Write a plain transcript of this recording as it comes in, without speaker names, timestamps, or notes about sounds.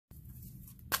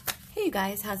you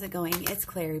guys, how's it going? It's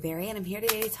Clary Berry, and I'm here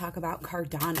today to talk about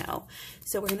Cardano.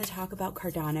 So we're going to talk about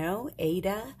Cardano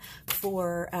ADA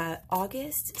for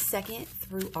August 2nd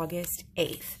through August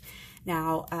 8th.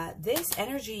 Now, this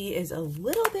energy is a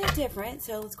little bit different,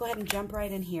 so let's go ahead and jump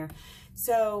right in here.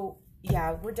 So,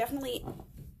 yeah, we're definitely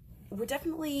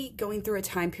going through a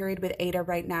time period with ADA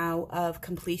right now of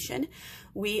completion.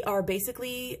 We are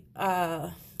basically...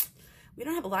 we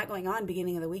don't have a lot going on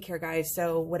beginning of the week here, guys.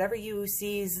 So whatever you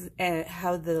see is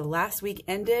how the last week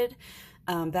ended,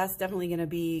 that's definitely going to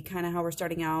be kind of how we're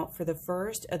starting out for the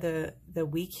first of the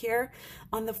week here.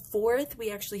 On the 4th, we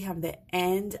actually have the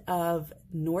end of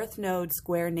North Node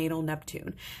square natal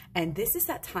Neptune. And this is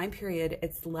that time period.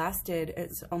 It's lasted,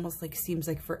 it's almost like, seems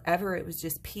like forever. It was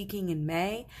just peaking in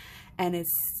May, and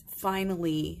it's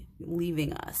finally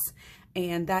leaving us.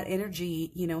 And that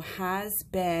energy, you know,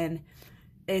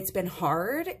 it's been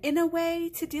hard in a way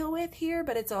to deal with here,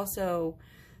 but it's also,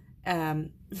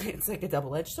 it's like a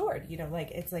double-edged sword, you know,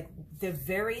 like, it's like the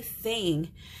very thing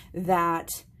that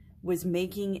was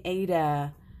making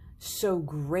ADA so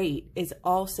great is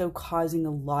also causing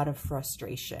a lot of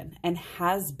frustration, and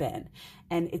has been,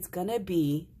 and it's gonna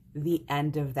be the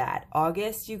end of that.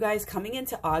 August, you guys, coming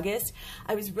into August,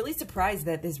 I was really surprised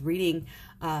that this reading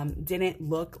didn't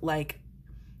look like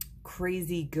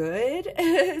crazy good.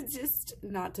 Just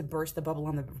not to burst the bubble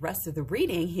on the rest of the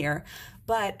reading here,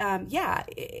 but yeah,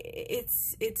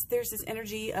 there's this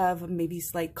energy of maybe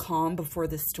slight calm before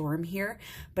the storm here.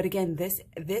 But again,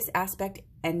 this aspect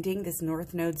ending, this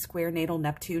North Node square natal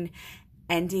Neptune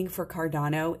ending for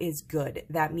Cardano is good.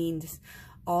 That means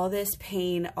all this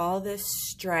pain, all this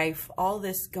strife, all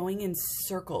this going in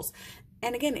circles.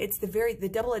 And again, it's the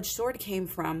double-edged sword came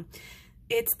from,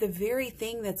 it's the very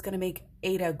thing that's going to make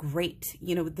ADA great.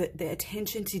 You know, the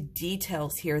attention to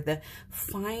details here, the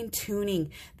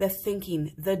fine-tuning, the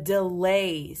thinking, the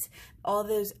delays, all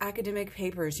those academic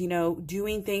papers, you know,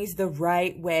 doing things the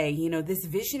right way. You know, this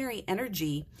visionary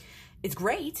energy is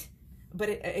great,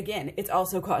 but again, it's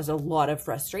also caused a lot of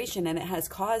frustration, and it has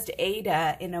caused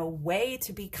ADA in a way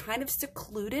to be kind of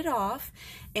secluded off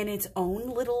in its own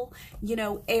little, you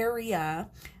know, area,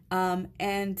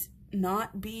 and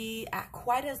not be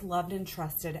quite as loved and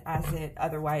trusted as it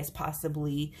otherwise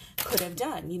possibly could have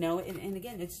done, you know. And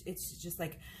again, it's just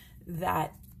like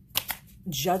that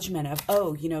judgment of,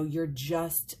 oh, you know, you're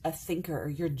just a thinker,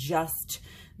 you're just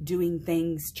doing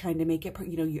things trying to make it,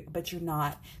 you know, but you're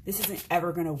not, this isn't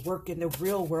ever going to work in the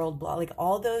real world, blah, like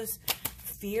all those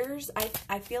fears,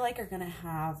 I feel like are going to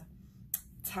have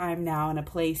time now and a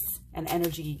place and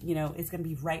energy, you know, is going to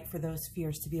be right for those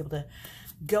fears to be able to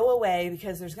go away,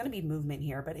 because there's going to be movement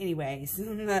here. But anyways,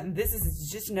 this is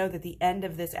just to know that the end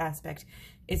of this aspect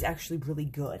is actually really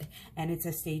good, and it's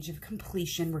a stage of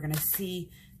completion. We're going to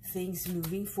see things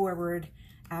moving forward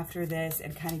after this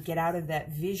and kind of get out of that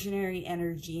visionary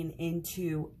energy and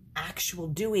into actual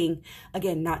doing.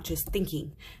 Again, not just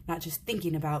thinking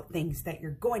about things that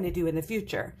you're going to do in the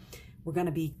future. We're going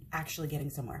to be actually getting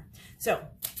somewhere. So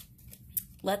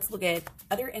let's look at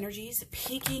other energies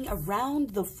peaking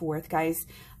around the 4th, guys.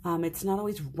 It's not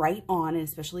always right on, and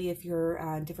especially if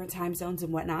you're different time zones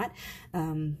and whatnot,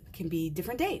 can be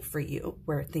different day for you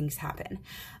where things happen.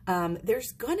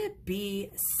 There's going to be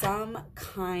some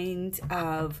kind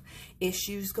of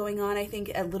issues going on. I think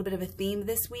a little bit of a theme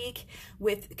this week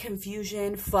with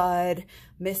confusion, FUD,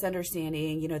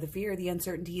 misunderstanding, you know, the fear, the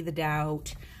uncertainty, the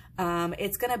doubt.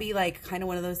 It's going to be like kind of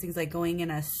one of those things, like going in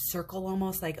a circle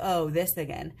almost, like, oh, this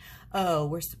again. Oh,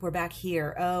 we're back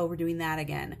here. Oh, we're doing that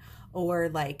again. Or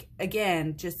like,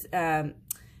 again, just,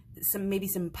 maybe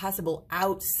some possible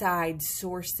outside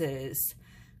sources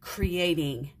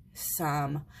creating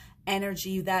some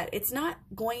energy that it's not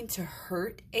going to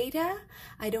hurt ADA.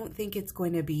 I don't think it's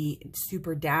going to be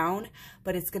super down,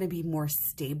 but it's going to be more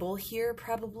stable here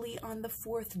probably on the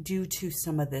 4th due to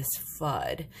some of this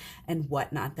FUD and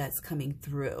whatnot that's coming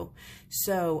through.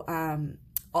 So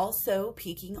also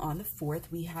peaking on the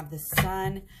 4th, we have the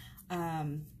Sun,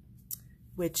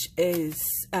 which is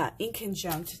in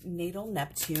conjunct natal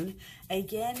Neptune.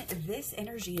 Again, this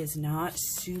energy is not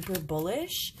super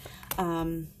bullish.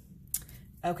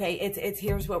 Okay, it's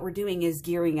here's what we're doing is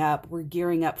gearing up. We're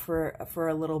gearing up for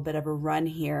a little bit of a run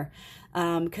here.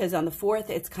 Because on the 4th,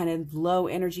 it's kind of low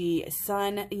energy.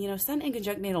 Sun, you know, Sun in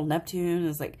conjunct natal Neptune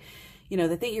is like, you know,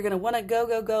 the thing you're going to want to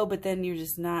go, but then you're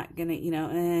just not going to, you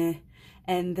know,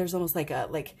 and there's almost like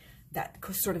that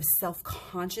sort of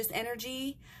self-conscious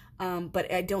energy.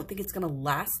 But I don't think it's going to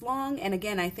last long. And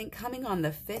again, I think coming on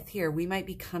the 5th here, we might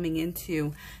be coming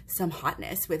into some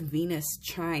hotness with Venus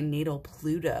trine natal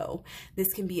Pluto.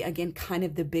 This can be, again, kind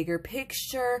of the bigger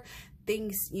picture,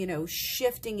 things, you know,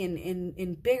 shifting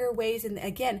in bigger ways. And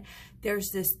again, there's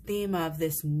this theme of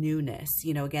this newness,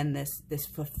 you know, again, this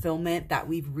fulfillment that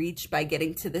we've reached by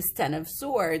getting to this 10 of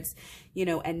Swords, you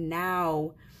know, and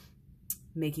now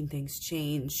making things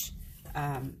change.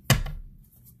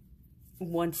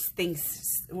 Once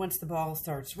the ball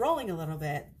starts rolling a little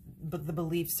bit, but the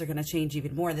beliefs are going to change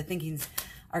even more. The thinkings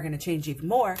are going to change even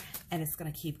more, and it's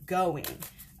going to keep going.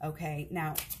 Okay,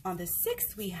 now on the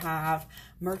 6th, we have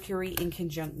Mercury in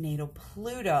conjunct natal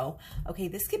Pluto. Okay,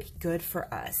 this could be good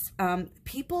for us.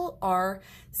 People are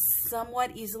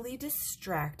somewhat easily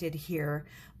distracted here,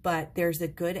 but there's a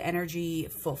good energy,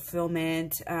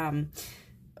 fulfillment,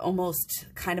 almost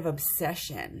kind of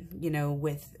obsession, you know,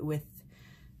 with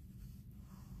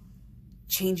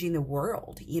changing the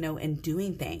world, you know, and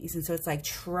doing things. And so it's like,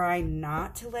 try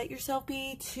not to let yourself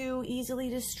be too easily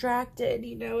distracted,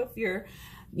 you know, if you're,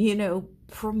 you know,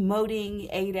 promoting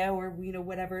Ada or, you know,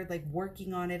 whatever, like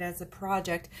working on it as a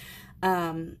project.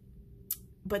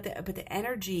 But the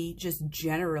energy just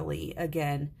generally,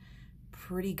 again,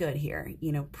 pretty good here,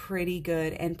 you know, pretty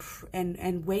good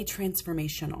and way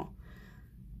transformational.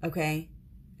 Okay.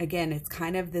 Again, it's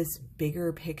kind of this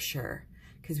bigger picture,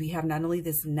 because we have not only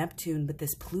this Neptune, but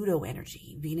this Pluto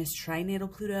energy, Venus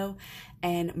trinatal Pluto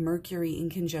and Mercury in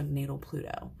conjunct natal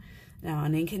Pluto. Now,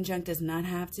 an in conjunct does not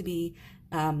have to be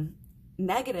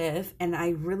negative, and I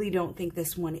really don't think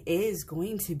this one is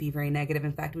going to be very negative.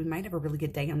 In fact, we might have a really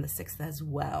good day on the 6th as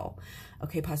well.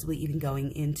 Okay, possibly even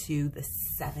going into the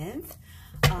 7th.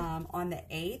 On the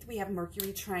 8th, we have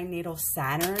Mercury trinatal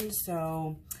Saturn,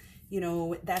 so you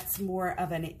know, that's more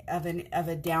of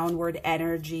a downward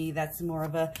energy. That's more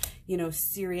of a, you know,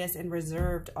 serious and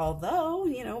reserved, although,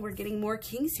 you know, we're getting more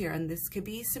kings here, and this could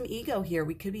be some ego here.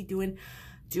 We could be doing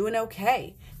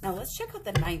okay. Now let's check out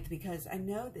the 9th, because I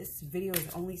know this video is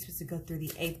only supposed to go through the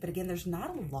 8th, but again, there's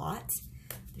not a lot.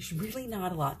 There's really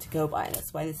not a lot to go by.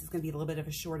 That's why this is going to be a little bit of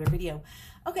a shorter video.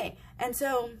 Okay, and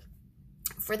so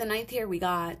for the 9th here, we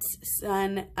got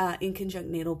Sun in conjunct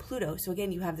natal Pluto. So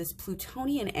again, you have this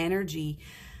Plutonian energy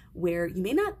where you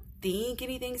may not think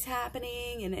anything's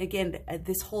happening. And again,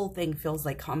 this whole thing feels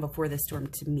like calm before the storm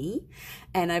to me.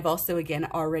 And I've also, again,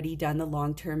 already done the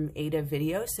long-term Ada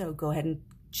video. So go ahead and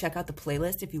check out the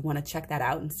playlist if you want to check that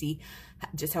out and see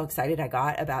just how excited I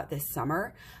got about this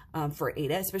summer for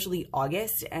Ada, especially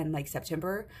August and like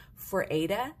September for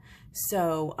Ada.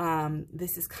 So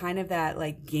this is kind of that,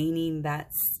 like, gaining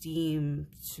that steam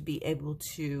to be able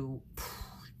to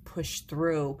push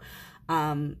through.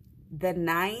 The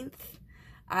 9th,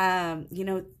 you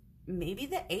know, maybe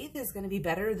the 8th is going to be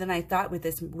better than I thought with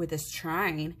this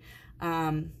trine.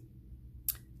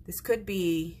 This could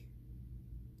be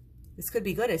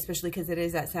good, especially because it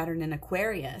is at Saturn in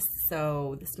Aquarius.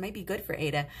 So this might be good for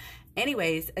Ada.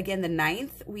 Anyways, again, the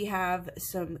 9th, we have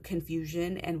some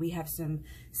confusion, and we have some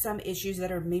issues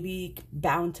that are maybe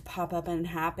bound to pop up and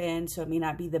happen. So it may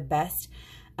not be the best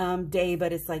day,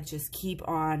 but it's like, just keep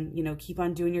on, you know, keep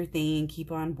on doing your thing,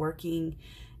 keep on working.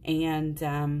 And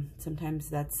sometimes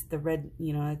that's the red,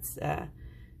 you know, it's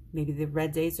maybe the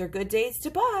red days are good days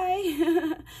to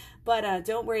buy. But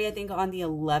don't worry, I think on the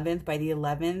 11th, by the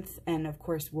 11th, and of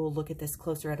course we'll look at this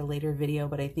closer at a later video,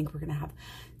 but I think we're going to have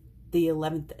the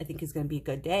 11th, I think, is going to be a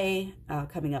good day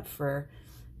coming up for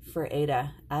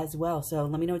Ada as well. So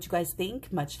let me know what you guys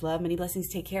think. Much love, many blessings.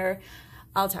 Take care.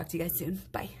 I'll talk to you guys soon.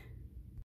 Bye.